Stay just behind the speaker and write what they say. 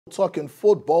Talking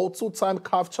football, two-time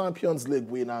CAF Champions League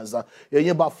winners,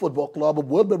 Enyimba Football Club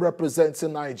will be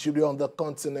representing Nigeria on the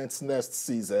continent next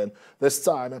season. This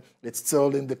time, it's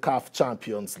still in the CAF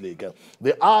Champions League.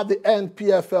 They are the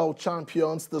NPFL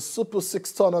champions, the Super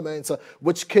 6 tournament,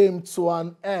 which came to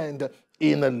an end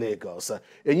in Lagos.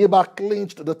 Enyimba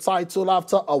clinched the title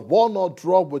after a 1-0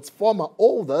 draw with former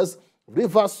holders,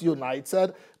 Rivers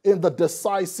United, in the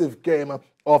decisive game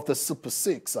of the Super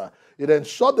 6. It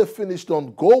ensured they finished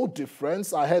on goal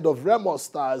difference ahead of Remo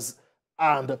Stars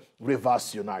and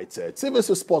Rivers United.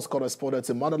 TVC Sports correspondent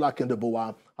Emmanuel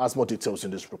Akindebuwa has more details in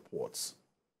this report.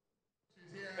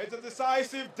 It's a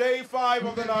decisive day 5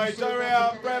 of the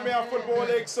Nigeria Premier Football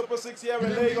League Super 6 here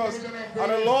in Lagos.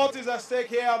 And a lot is at stake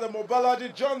here at the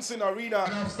Mobolaji Johnson Arena,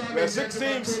 where 6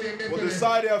 teams will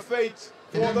decide their fate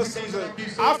for the season.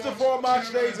 After 4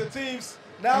 match days, the teams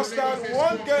now stand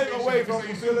 1 game away from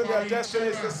fulfilling their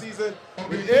destinies this season,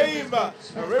 with Enyimba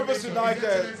and Rivers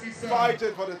United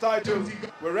fighting for the title,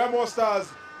 with Remo Stars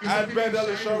and Bendel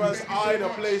Insurance eyeing a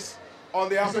place on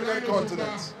the African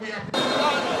continent.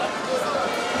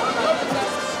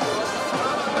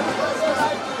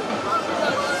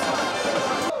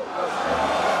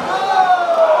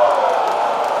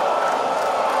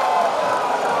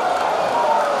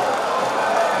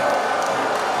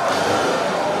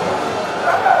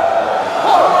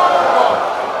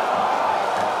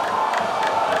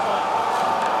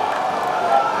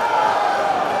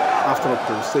 After a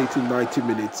pulsating 90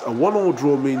 minutes, a 1-0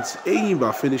 draw means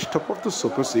Enyimba finished top of the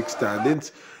Super 6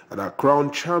 standings and are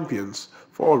crowned champions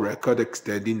for a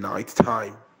record-extending night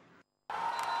time.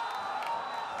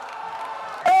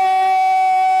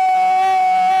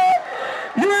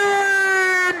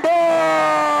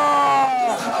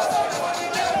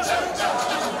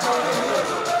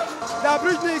 The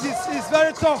Abridged League is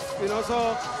very tough,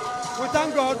 so we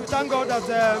thank God that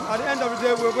at the end of the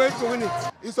day we're going to win it.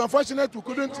 It's unfortunate we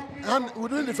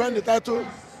didn't defend the title,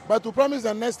 but we promise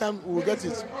that next time we will get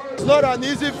it. It's not an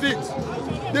easy feat.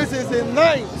 This is the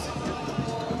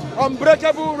 9th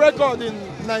unbreakable record in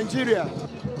Nigeria.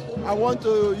 I want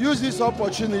to use this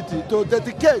opportunity to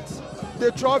dedicate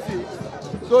the trophy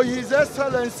to His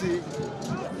Excellency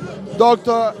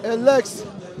Dr. Alex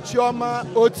Chioma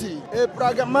Oti, a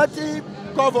pragmatic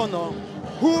governor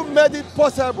who made it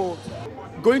possible.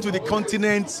 Going to the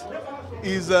continent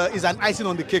is an icing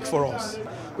on the cake for us.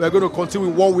 We're going to continue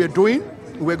with what we're doing.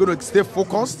 We're going to stay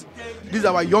focused. These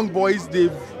are our young boys.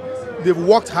 They've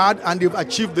worked hard and they've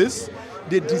achieved this.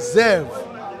 They deserve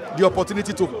the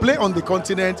opportunity to play on the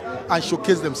continent and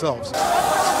showcase themselves.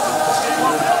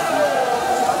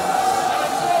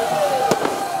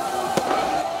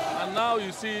 And now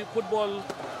you see football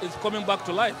is coming back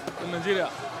to life in Nigeria.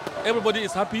 Everybody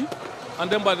is happy, and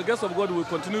then by the grace of God we will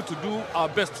continue to do our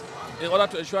best in order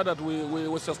to ensure that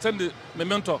we sustain the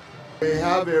momentum. We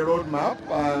have a roadmap,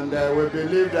 and we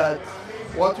believe that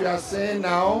what we are seeing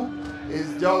now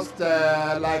is just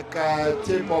like a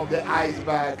tip of the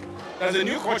iceberg. There's a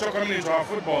new culture coming into our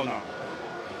football now.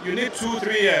 You need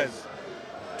 2-3 years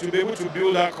to be able to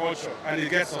build that culture, and it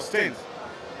gets sustained.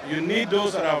 You need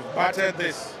those that have battered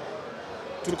this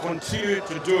to continue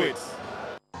to do it.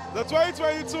 The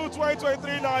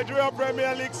 2022-2023 Nigeria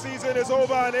Premier League season is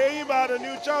over, and Enyimba are the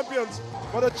new champions.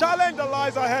 But the challenge that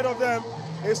lies ahead of them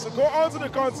is to go onto the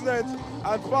continent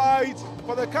and fight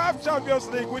for the CAF Champions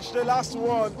League, which they last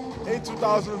won in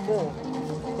 2004.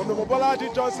 From the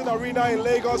Mobolaji Johnson Arena in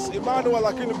Lagos, Emmanuel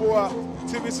Akindebuwa,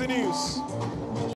 TVC News.